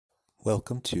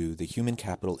Welcome to the Human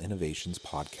Capital Innovations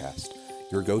Podcast,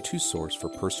 your go-to source for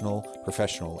personal,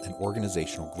 professional, and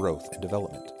organizational growth and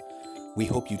development. We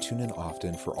hope you tune in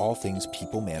often for all things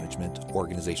people management,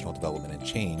 organizational development and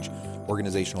change,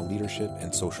 organizational leadership,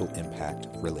 and social impact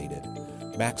related.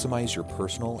 Maximize your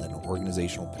personal and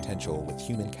organizational potential with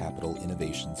Human Capital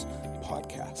Innovations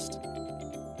Podcast.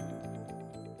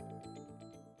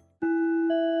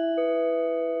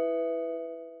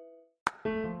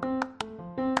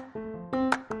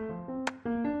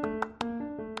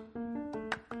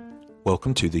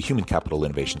 Welcome to the Human Capital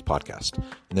Innovations Podcast.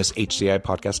 In this HCI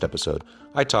podcast episode,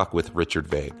 I talk with Richard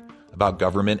Vague about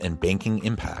government and banking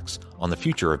impacts on the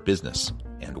future of business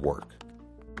and work.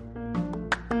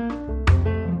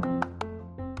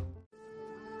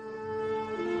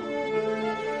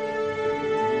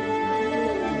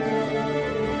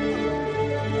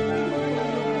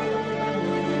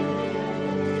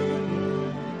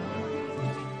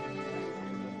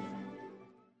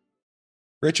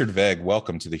 Richard Vague,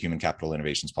 welcome to the Human Capital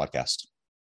Innovations Podcast.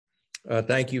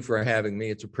 Thank you for having me.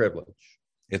 It's a privilege.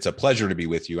 It's a pleasure to be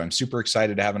with you. I'm super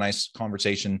excited to have a nice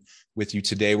conversation with you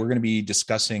today. We're going to be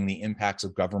discussing the impacts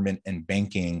of government and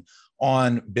banking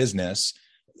on business,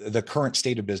 the current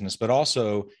state of business, but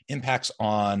also impacts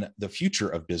on the future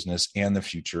of business and the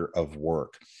future of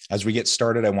work. As we get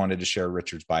started, I wanted to share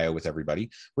Richard's bio with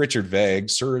everybody. Richard Vague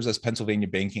serves as Pennsylvania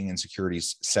Banking and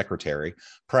Securities Secretary.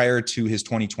 Prior to his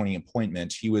 2020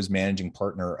 appointment, he was managing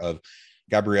partner of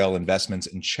Gabrielle Investments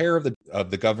and chair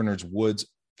of the Governor's Woods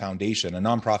Foundation, a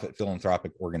nonprofit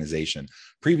philanthropic organization.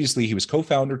 Previously, he was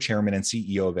co-founder, chairman, and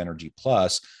CEO of Energy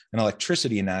Plus, an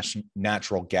electricity and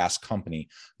natural gas company.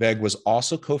 Vague was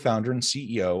also co-founder and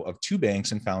CEO of two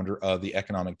banks and founder of the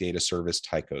economic data service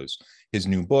Tycos. His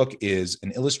new book is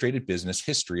An Illustrated Business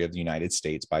History of the United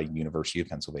States by University of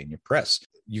Pennsylvania Press.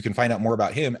 You can find out more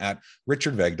about him at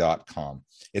richardvague.com.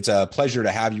 It's a pleasure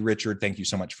to have you, Richard. Thank you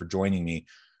so much for joining me.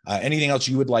 Anything else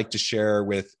you would like to share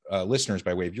with listeners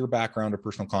by way of your background or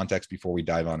personal context before we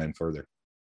dive on in further?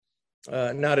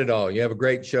 Not at all. You have a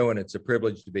great show, and it's a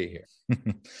privilege to be here.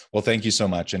 Well, thank you so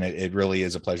much. And it really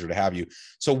is a pleasure to have you.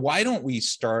 So why don't we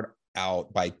start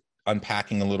out by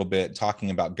unpacking a little bit,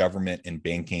 talking about government and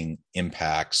banking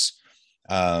impacts.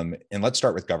 And let's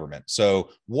start with government. So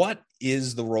what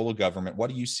is the role of government? What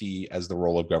do you see as the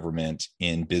role of government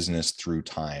in business through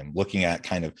time? Looking at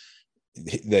kind of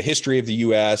the history of the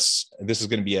U.S., this is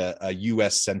going to be a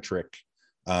U.S.-centric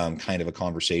kind of a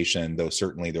conversation, though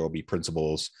certainly there will be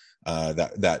principles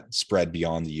that spread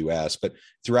beyond the U.S. But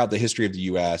throughout the history of the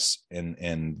U.S.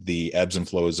 and the ebbs and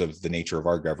flows of the nature of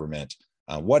our government,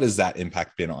 what has that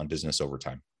impact been on business over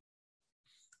time?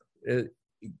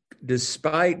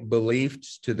 Despite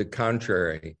beliefs to the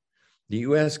contrary, the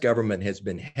U.S. government has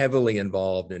been heavily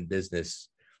involved in business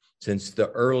since the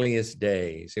earliest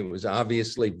days. It was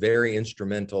obviously very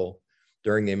instrumental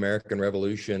during the American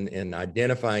Revolution in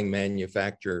identifying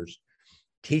manufacturers,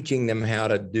 teaching them how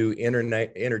to do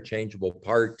interchangeable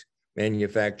part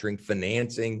manufacturing,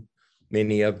 financing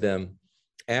many of them.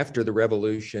 After the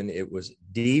Revolution, it was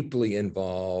deeply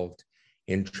involved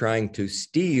in trying to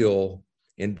steal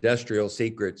industrial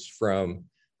secrets from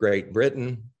Great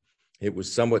Britain. It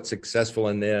was somewhat successful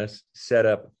in this, set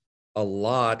up a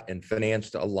lot and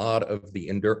financed a lot of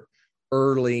the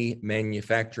early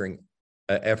manufacturing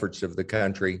efforts of the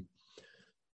country.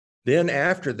 Then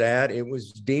after that, it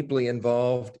was deeply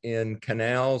involved in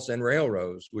canals and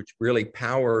railroads, which really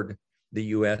powered the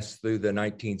U.S. through the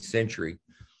 19th century.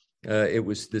 It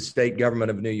was the state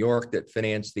government of New York that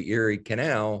financed the Erie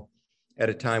Canal at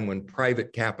a time when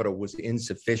private capital was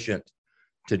insufficient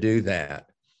to do that.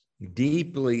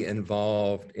 Deeply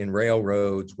involved in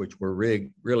railroads, which were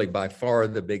really by far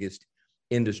the biggest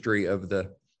industry of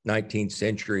the 19th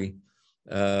century,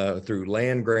 through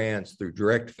land grants, through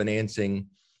direct financing,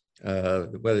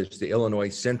 whether it's the Illinois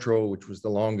Central, which was the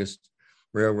longest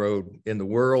railroad in the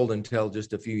world until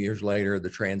just a few years later, the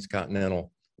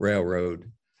Transcontinental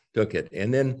Railroad took it.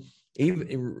 And then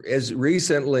even as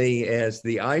recently as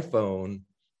the iPhone,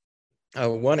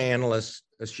 one analyst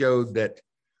showed that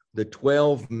the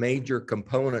 12 major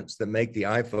components that make the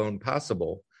iPhone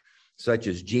possible, such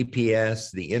as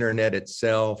GPS, the internet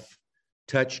itself,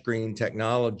 touchscreen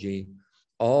technology,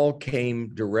 all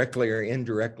came directly or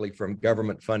indirectly from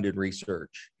government-funded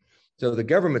research. So the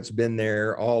government's been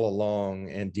there all along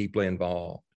and deeply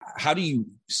involved. How do you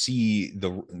see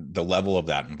the level of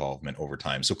that involvement over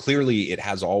time? So clearly it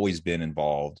has always been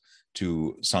involved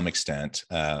to some extent.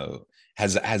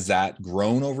 Has that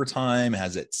grown over time?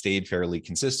 Has it stayed fairly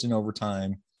consistent over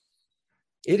time?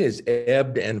 It has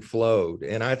ebbed and flowed.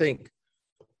 And I think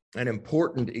an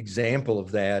important example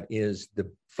of that is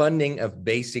the funding of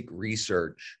basic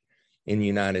research in the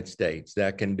United States.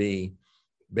 That can be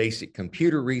basic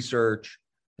computer research.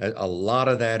 A lot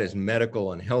of that is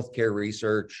medical and healthcare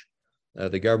research.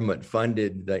 The government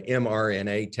funded the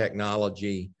mRNA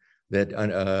technology that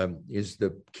is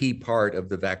the key part of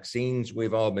the vaccines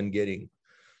we've all been getting.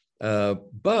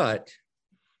 But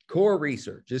core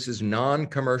research, this is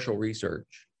non-commercial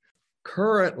research,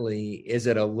 currently is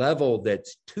at a level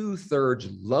that's 2/3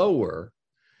 lower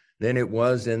than it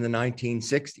was in the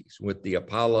 1960s with the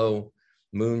Apollo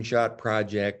moonshot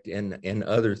project and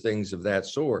other things of that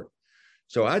sort.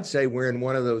 So I'd say we're in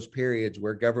one of those periods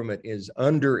where government is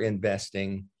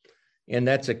under-investing, and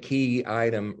that's a key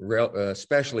item,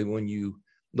 especially when you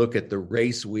look at the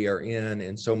race we are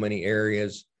in so many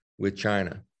areas with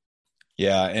China.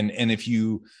 Yeah, and if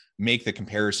you make the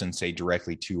comparison, say,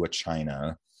 directly to a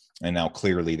China, and now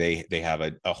clearly they have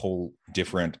a whole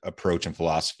different approach and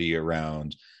philosophy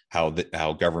around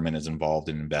how government is involved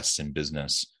and invests in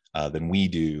business than we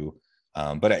do.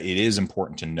 But it is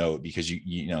important to note, because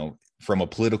you know, from a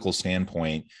political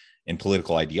standpoint and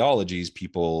political ideologies,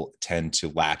 people tend to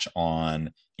latch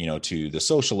on, you know, to the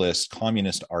socialist,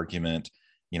 communist argument,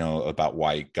 you know, about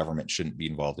why government shouldn't be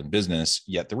involved in business.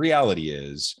 Yet the reality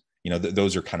is, you know,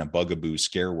 those are kind of bugaboo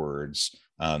scare words.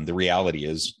 The reality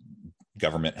is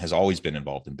government has always been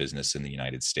involved in business in the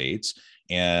United States,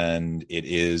 and it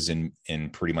is in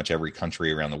pretty much every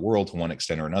country around the world to one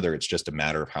extent or another. It's just a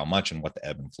matter of how much and what the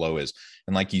ebb and flow is.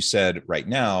 And like you said, right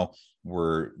now,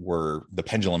 the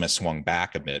pendulum has swung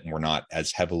back a bit, and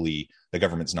the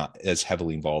government's not as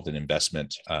heavily involved in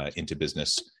investment into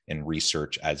business and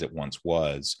research as it once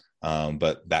was.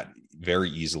 But that very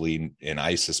easily, and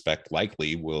I suspect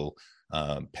likely, will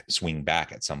swing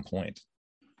back at some point.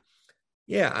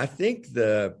 Yeah, I think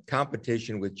the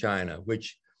competition with China,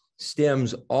 which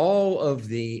stems all of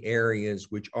the areas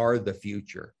which are the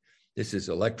future. This is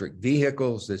electric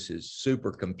vehicles, this is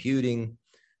supercomputing,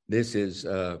 this is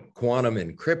quantum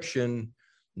encryption,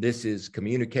 this is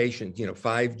communication,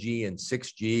 5G and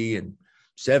 6G and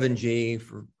 7G,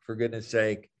 for goodness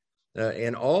sake.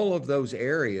 In all of those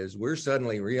areas, we're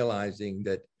suddenly realizing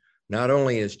that not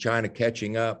only is China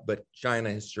catching up, but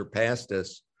China has surpassed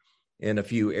us in a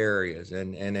few areas.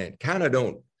 And it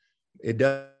it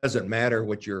doesn't matter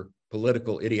what your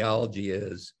political ideology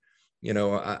is.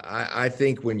 I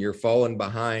think when you're falling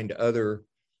behind other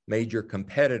major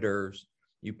competitors,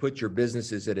 you put your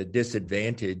businesses at a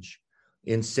disadvantage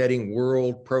in setting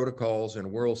world protocols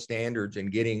and world standards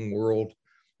and getting world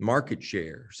market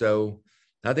share. So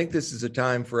I think this is a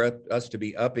time for us to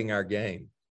be upping our game.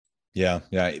 Yeah,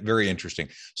 very interesting.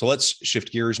 So let's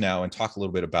shift gears now and talk a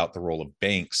little bit about the role of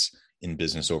banks in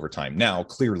business over time. Now,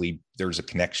 clearly, there's a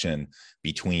connection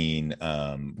between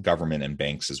government and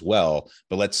banks as well,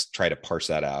 but let's try to parse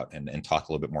that out and talk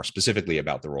a little bit more specifically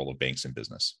about the role of banks in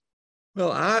business.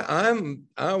 Well,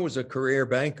 I was a career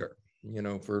banker.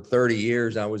 For 30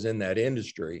 years, I was in that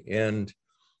industry, and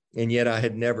yet I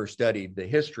had never studied the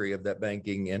history of that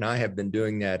banking, and I have been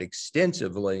doing that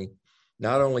extensively,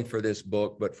 not only for this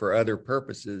book, but for other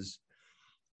purposes.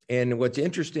 And what's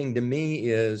interesting to me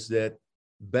is that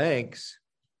banks,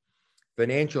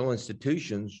 financial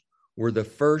institutions, were the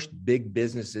first big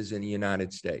businesses in the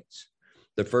United States.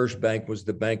 The first bank was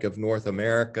the Bank of North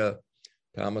America.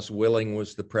 Thomas Willing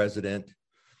was the president.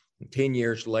 10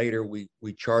 years later, we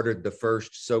chartered the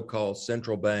first so-called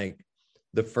central bank,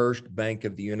 the first bank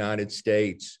of the United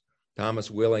States.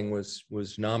 Thomas Willing was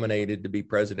nominated to be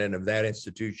president of that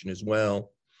institution as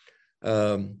well.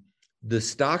 The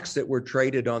stocks that were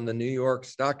traded on the New York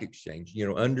Stock Exchange,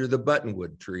 under the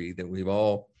buttonwood tree that we've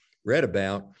all read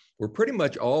about, were pretty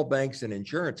much all banks and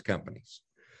insurance companies.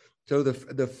 So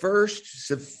the first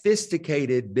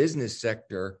sophisticated business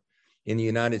sector in the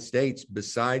United States,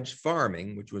 besides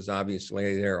farming, which was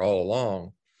obviously there all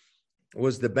along,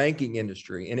 was the banking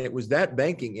industry. And it was that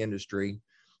banking industry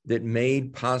that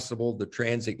made possible the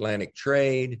transatlantic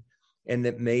trade and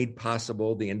that made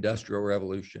possible the Industrial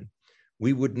Revolution.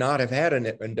 We would not have had an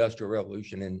industrial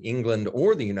revolution in England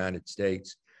or the United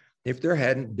States if there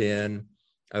hadn't been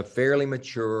a fairly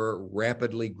mature,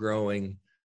 rapidly growing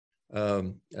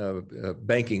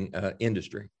banking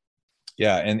industry.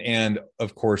 Yeah, and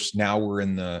of course, now we're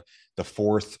in the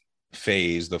fourth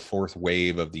phase, the fourth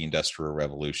wave of the Industrial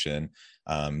Revolution.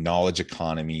 Knowledge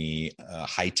economy,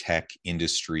 high-tech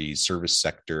industries, service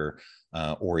sector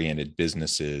oriented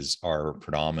businesses are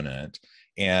predominant.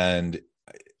 And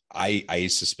I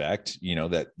suspect,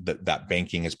 that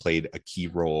banking has played a key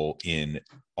role in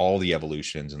all the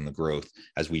evolutions and the growth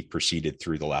as we've proceeded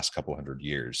through the last couple hundred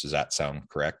years. Does that sound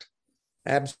correct?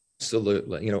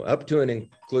 Absolutely. Up to and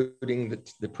including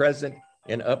the present,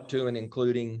 and up to and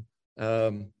including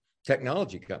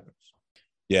technology companies.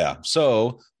 Yeah.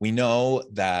 So we know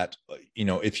that,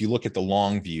 if you look at the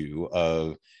long view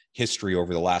of history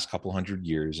over the last couple hundred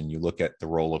years, and you look at the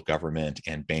role of government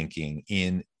and banking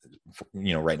in,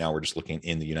 right now we're just looking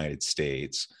in the United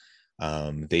States.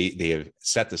 They have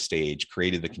set the stage,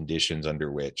 created the conditions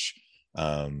under which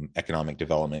economic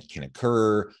development can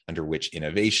occur, under which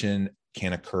innovation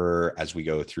can occur as we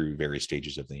go through various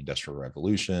stages of the Industrial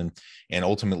Revolution. And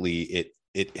ultimately,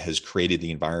 it has created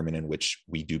the environment in which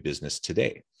we do business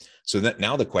today. So that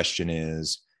now the question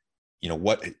is,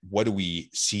 what do we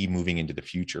see moving into the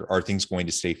future? Are things going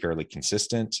to stay fairly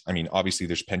consistent? I mean, obviously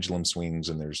there's pendulum swings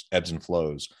and there's ebbs and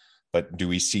flows, but do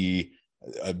we see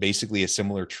basically a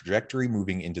similar trajectory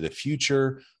moving into the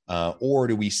future? Or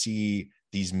do we see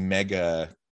these mega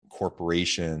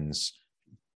corporations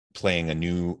playing an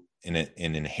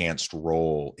enhanced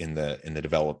role in the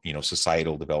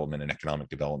societal development and economic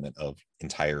development of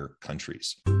entire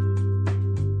countries?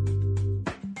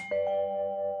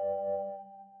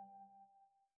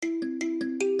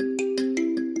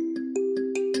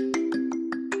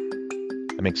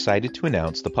 I'm excited to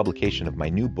announce the publication of my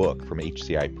new book from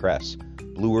HCI Press,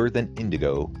 Bluer Than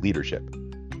Indigo Leadership: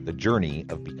 The Journey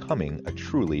of Becoming a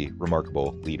Truly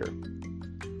Remarkable Leader.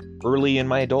 Early in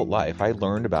my adult life, I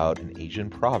learned about an Asian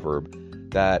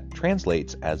proverb that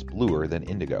translates as bluer than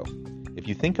indigo. If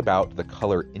you think about the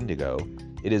color indigo,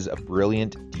 it is a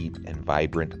brilliant, deep, and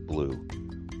vibrant blue,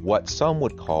 what some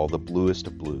would call the bluest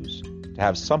of blues. To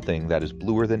have something that is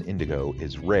bluer than indigo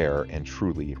is rare and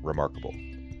truly remarkable.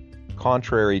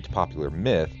 Contrary to popular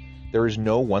myth, there is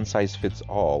no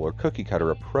one-size-fits-all or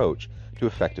cookie-cutter approach to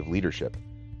effective leadership.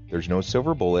 There's no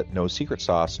silver bullet, no secret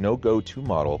sauce, no go-to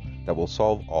model that will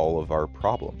solve all of our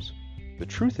problems. The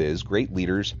truth is, great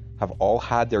leaders have all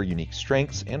had their unique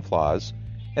strengths and flaws,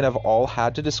 and have all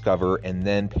had to discover and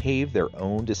then pave their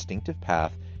own distinctive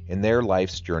path in their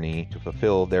life's journey to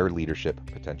fulfill their leadership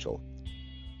potential.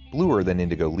 Bluer Than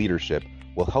Indigo Leadership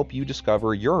will help you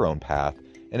discover your own path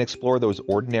and explore those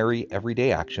ordinary,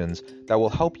 everyday actions that will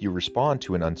help you respond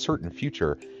to an uncertain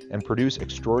future and produce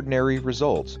extraordinary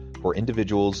results for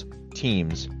individuals,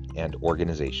 teams, and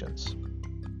organizations.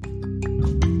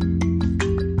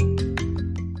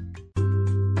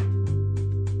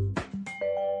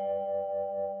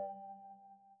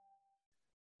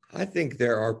 I think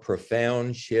there are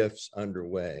profound shifts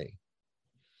underway.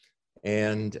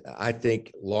 And I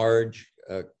think large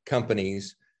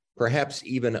companies, perhaps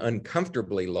even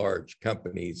uncomfortably large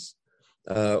companies,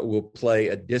 will play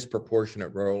a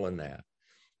disproportionate role in that.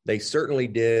 They certainly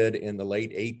did in the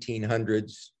late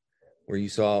 1800s, where you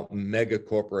saw mega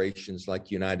corporations like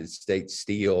United States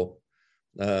Steel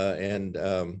and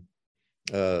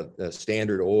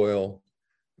Standard Oil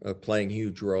playing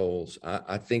huge roles.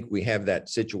 I think we have that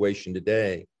situation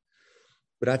today.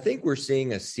 But I think we're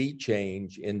seeing a sea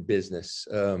change in business.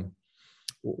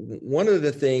 One of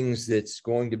the things that's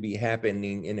going to be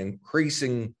happening in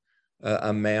increasing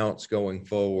amounts going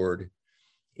forward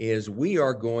is we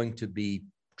are going to be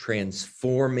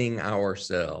transforming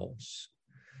ourselves.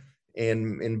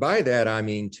 And by that, I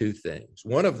mean two things.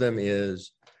 One of them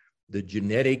is the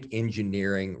genetic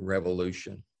engineering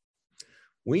revolution.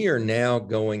 We are now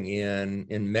going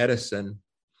in medicine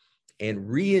and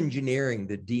re-engineering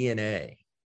the DNA.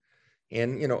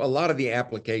 And, a lot of the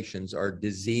applications are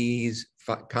disease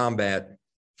combat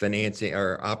financing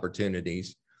or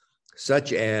opportunities,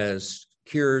 such as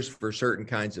cures for certain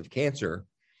kinds of cancer,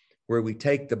 where we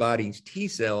take the body's T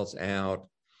cells out,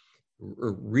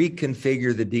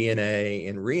 reconfigure the DNA,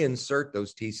 and reinsert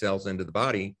those T cells into the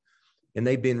body, and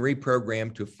they've been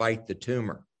reprogrammed to fight the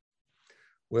tumor.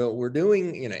 Well, we're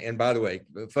doing, and by the way,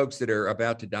 folks that are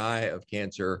about to die of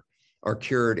cancer are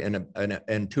cured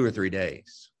in 2 or 3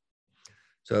 days.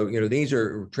 So, these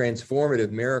are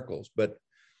transformative miracles, but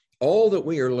all that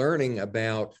we are learning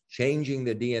about changing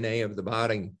the DNA of the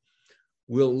body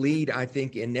will lead, I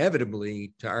think,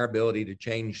 inevitably to our ability to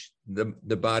change the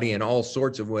body in all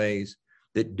sorts of ways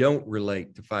that don't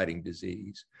relate to fighting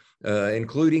disease,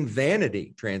 including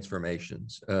vanity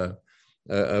transformations of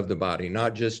the body,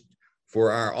 not just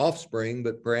for our offspring,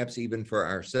 but perhaps even for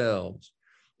ourselves.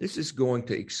 This is going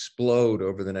to explode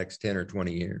over the next 10 or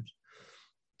 20 years.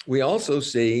 We also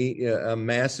see a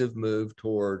massive move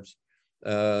towards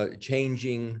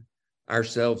changing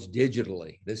ourselves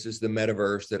digitally. This is the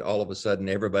metaverse that all of a sudden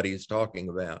everybody is talking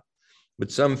about.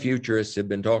 But some futurists have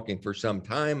been talking for some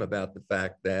time about the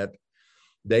fact that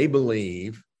they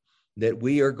believe that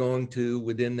we are going to,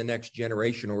 within the next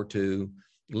generation or two,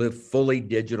 live fully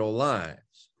digital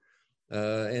lives.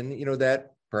 And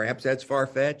that perhaps that's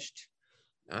far-fetched.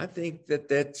 I think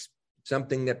that's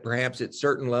something that perhaps at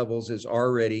certain levels is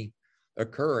already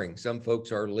occurring. Some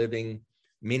folks are living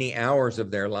many hours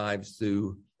of their lives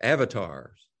through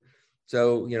avatars.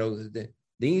 So,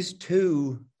 these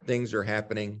two things are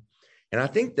happening. And I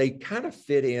think they kind of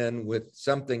fit in with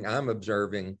something I'm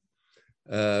observing,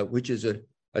 which is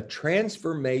a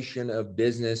transformation of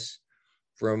business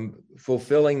from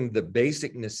fulfilling the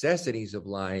basic necessities of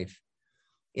life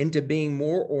into being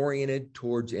more oriented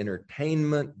towards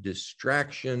entertainment,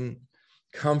 distraction,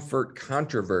 comfort,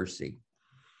 controversy.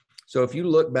 So if you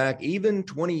look back even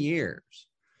 20 years,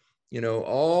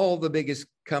 all the biggest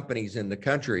companies in the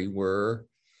country were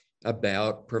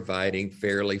about providing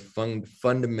fairly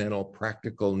fundamental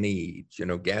practical needs,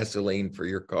 gasoline for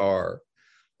your car,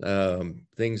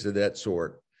 things of that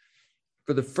sort.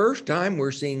 For the first time,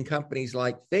 we're seeing companies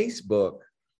like Facebook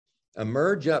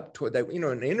emerge up toward that.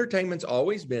 And entertainment's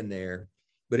always been there,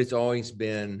 but it's always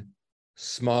been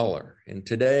smaller. And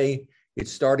today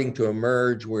it's starting to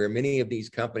emerge where many of these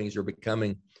companies are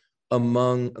becoming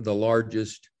among the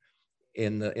largest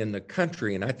in the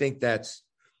country. And I think that's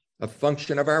a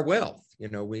function of our wealth. We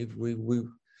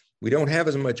don't have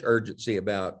as much urgency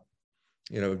about,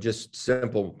 just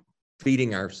simple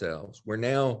feeding ourselves. We're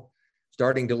now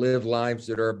starting to live lives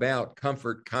that are about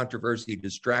comfort, controversy,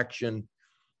 distraction,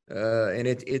 and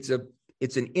it's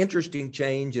an interesting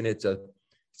change, and it's a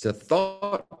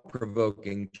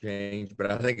thought-provoking change,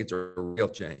 but I think it's a real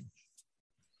change.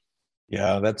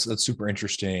 Yeah, that's super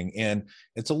interesting, and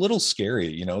it's a little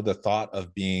scary, the thought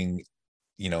of being,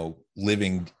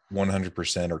 living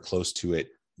 100% or close to it,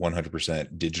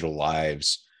 100% digital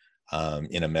lives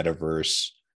in a metaverse.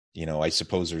 I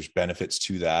suppose there's benefits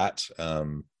to that,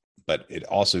 but it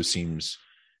also seems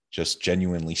just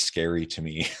genuinely scary to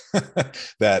me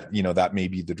that, that may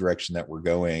be the direction that we're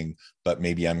going, but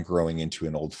maybe I'm growing into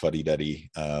an old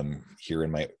fuddy-duddy here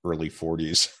in my early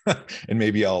 40s and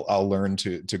maybe I'll learn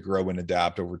to grow and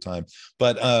adapt over time.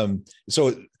 But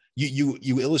so you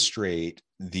illustrate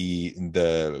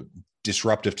the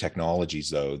disruptive technologies,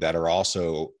 though, that are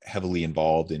also heavily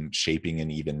involved in shaping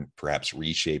and even perhaps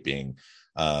reshaping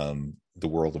the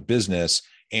world of business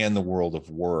and the world of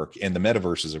work. And the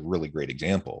metaverse is a really great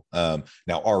example. Now,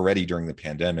 already during the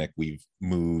pandemic,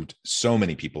 so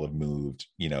many people have moved,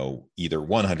 either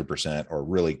 100% or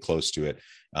really close to it,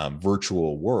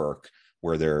 virtual work,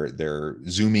 where they're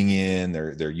zooming in,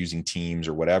 they're using Teams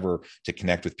or whatever to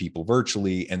connect with people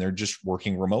virtually, and they're just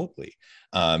working remotely.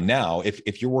 Now,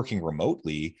 if you're working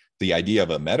remotely, the idea of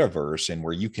a metaverse and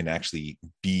where you can actually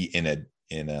be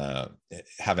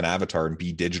have an avatar and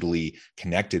be digitally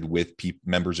connected with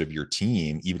members of your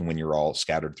team, even when you're all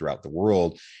scattered throughout the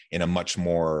world, in a much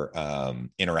more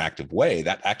interactive way,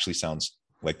 that actually sounds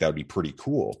like that would be pretty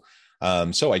cool.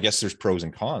 So I guess there's pros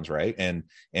and cons, right? And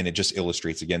it just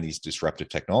illustrates, again, these disruptive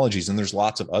technologies. And there's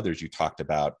lots of others. You talked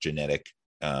about genetic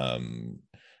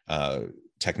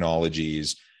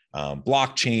technologies,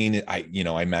 blockchain.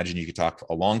 I imagine you could talk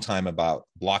a long time about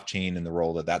blockchain and the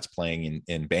role that that's playing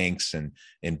in banks and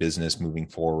in business moving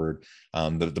forward.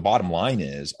 The bottom line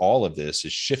is all of this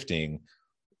is shifting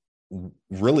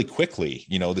really quickly.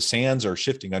 The sands are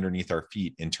shifting underneath our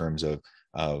feet in terms of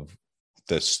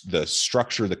the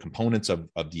structure, the components of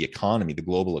the economy, the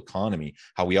global economy,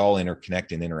 how we all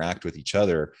interconnect and interact with each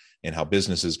other, and how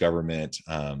businesses, government,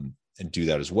 and do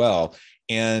that as well.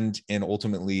 And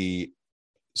ultimately,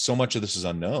 so much of this is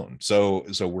unknown. So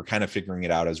we're kind of figuring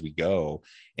it out as we go.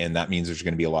 And that means there's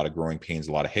going to be a lot of growing pains,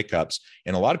 a lot of hiccups.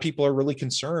 And a lot of people are really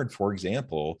concerned, for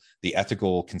example, the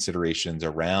ethical considerations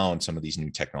around some of these new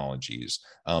technologies,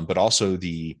 but also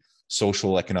the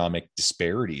social economic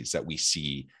disparities that we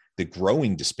see, the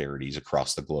growing disparities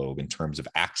across the globe in terms of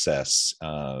access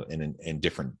in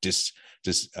different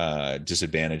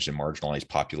disadvantaged and marginalized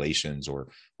populations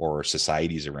or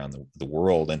societies around the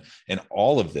world. And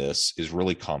all of this is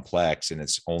really complex, and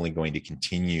it's only going to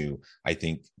continue, I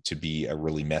think, to be a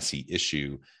really messy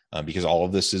issue because all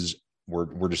of this is,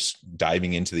 we're just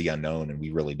diving into the unknown, and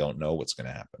we really don't know what's going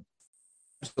to happen.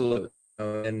 Absolutely.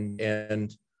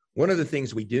 And one of the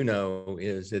things we do know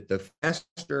is that the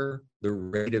faster the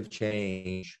rate of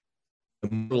change,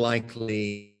 the more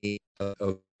likely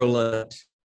a virulent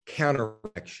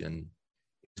counteraction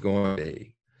is going to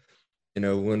be.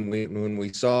 When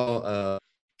we saw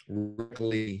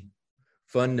really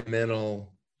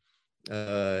fundamental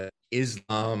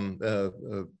Islam of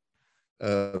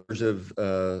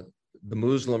the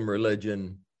Muslim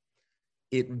religion,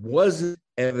 it wasn't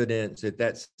evidence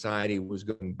that society was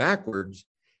going backwards.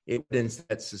 Evidence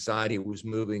that society was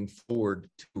moving forward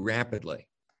too rapidly.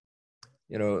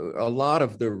 A lot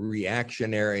of the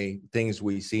reactionary things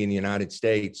we see in the United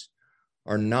States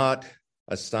are not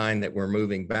a sign that we're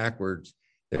moving backwards.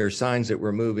 There are signs that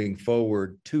we're moving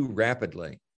forward too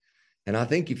rapidly. And I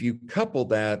think if you couple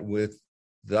that with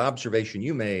the observation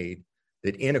you made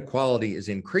that inequality is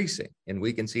increasing, and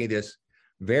we can see this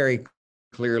very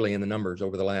clearly in the numbers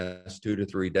over the last 2 to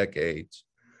 3 decades,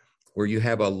 where you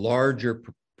have a larger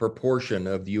proportion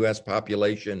of the US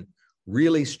population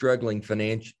really struggling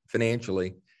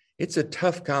financially, it's a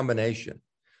tough combination.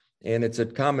 And it's a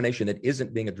combination that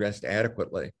isn't being addressed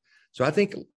adequately. So I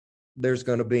think there's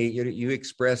going to be, you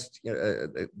expressed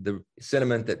the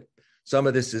sentiment that some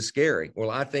of this is scary.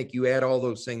 Well, I think you add all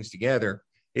those things together,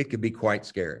 it could be quite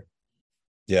scary.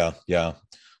 Yeah.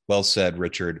 Well said,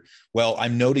 Richard. Well,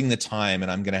 I'm noting the time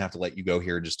and I'm going to have to let you go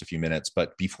here in just a few minutes.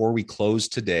 But before we close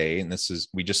today, and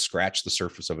we just scratched the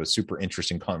surface of a super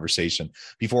interesting conversation.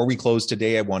 Before we close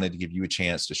today, I wanted to give you a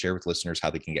chance to share with listeners how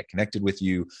they can get connected with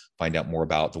you, find out more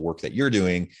about the work that you're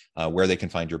doing, where they can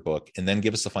find your book, and then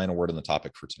give us the final word on the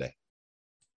topic for today.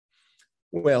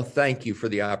 Well, thank you for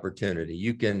the opportunity.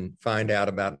 You can find out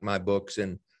about my books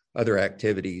and other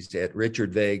activities at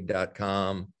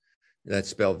richardvague.com. That's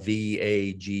spelled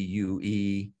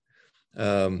VAGUE.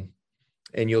 And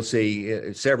you'll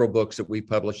see several books that we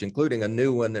published, including a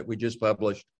new one that we just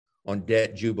published on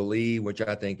debt jubilee, which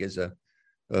I think is a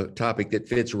topic that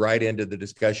fits right into the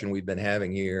discussion we've been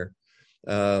having here.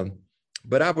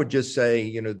 But I would just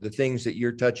say, the things that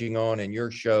you're touching on in your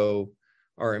show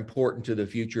are important to the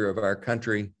future of our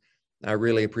country. I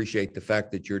really appreciate the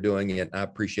fact that you're doing it. I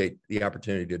appreciate the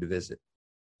opportunity to visit.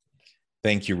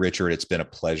 Thank you, Richard. It's been a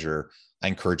pleasure. I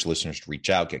encourage listeners to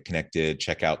reach out, get connected,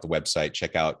 check out the website,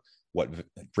 check out what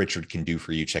Richard can do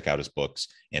for you, check out his books.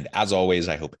 And as always,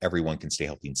 I hope everyone can stay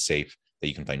healthy and safe, that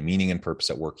you can find meaning and purpose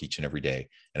at work each and every day.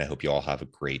 And I hope you all have a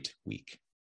great week.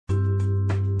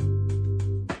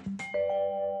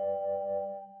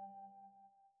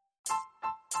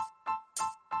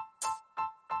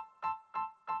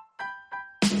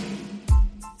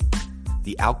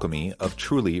 The alchemy of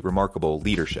truly remarkable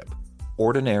leadership.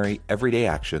 Ordinary, everyday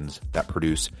actions that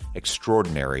produce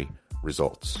extraordinary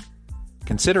results.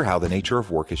 Consider how the nature of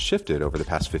work has shifted over the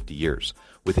past 50 years.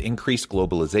 With increased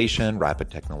globalization, rapid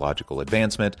technological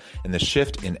advancement, and the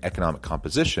shift in economic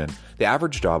composition, the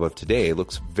average job of today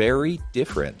looks very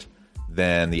different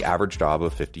than the average job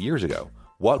of 50 years ago.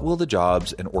 What will the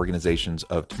jobs and organizations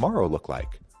of tomorrow look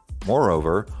like?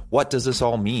 Moreover, what does this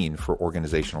all mean for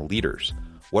organizational leaders?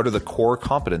 What are the core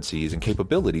competencies and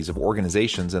capabilities of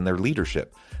organizations and their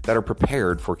leadership that are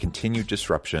prepared for continued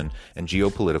disruption and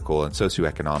geopolitical and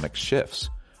socioeconomic shifts?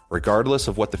 Regardless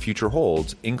of what the future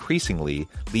holds, increasingly,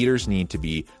 leaders need to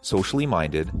be socially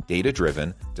minded,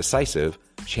 data-driven, decisive,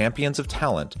 champions of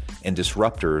talent, and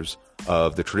disruptors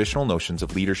of the traditional notions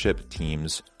of leadership,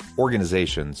 teams,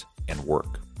 organizations, and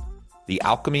work. The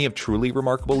alchemy of truly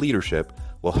remarkable leadership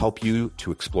will help you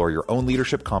to explore your own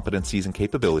leadership competencies and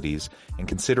capabilities and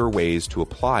consider ways to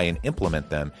apply and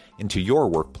implement them into your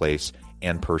workplace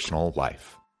and personal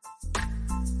life.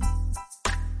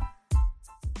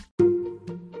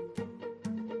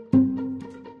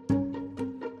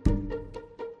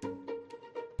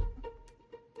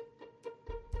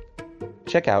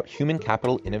 Check out Human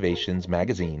Capital Innovations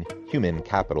magazine, Human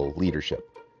Capital Leadership.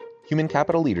 Human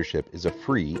Capital Leadership is a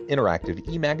free, interactive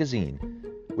e-magazine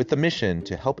with the mission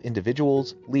to help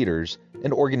individuals, leaders,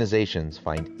 and organizations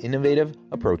find innovative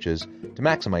approaches to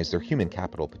maximize their human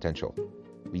capital potential.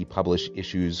 We publish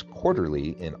issues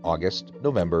quarterly in August,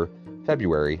 November,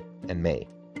 February, and May.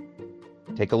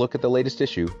 Take a look at the latest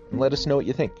issue and let us know what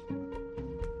you think.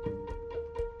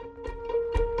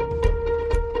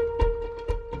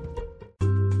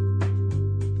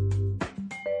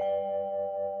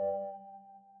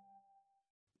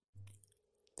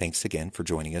 Thanks again for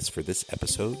joining us for this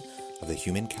episode of the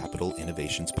Human Capital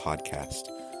Innovations Podcast.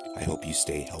 I hope you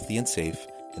stay healthy and safe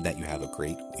and that you have a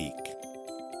great week.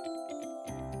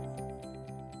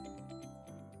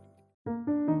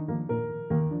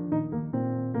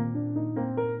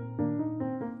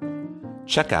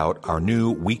 Check out our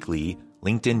new weekly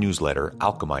LinkedIn newsletter,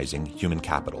 Alchemizing Human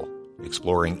Capital,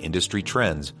 exploring industry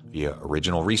trends via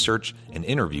original research and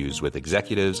interviews with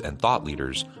executives and thought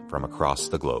leaders from across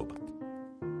the globe.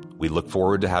 We look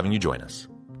forward to having you join us.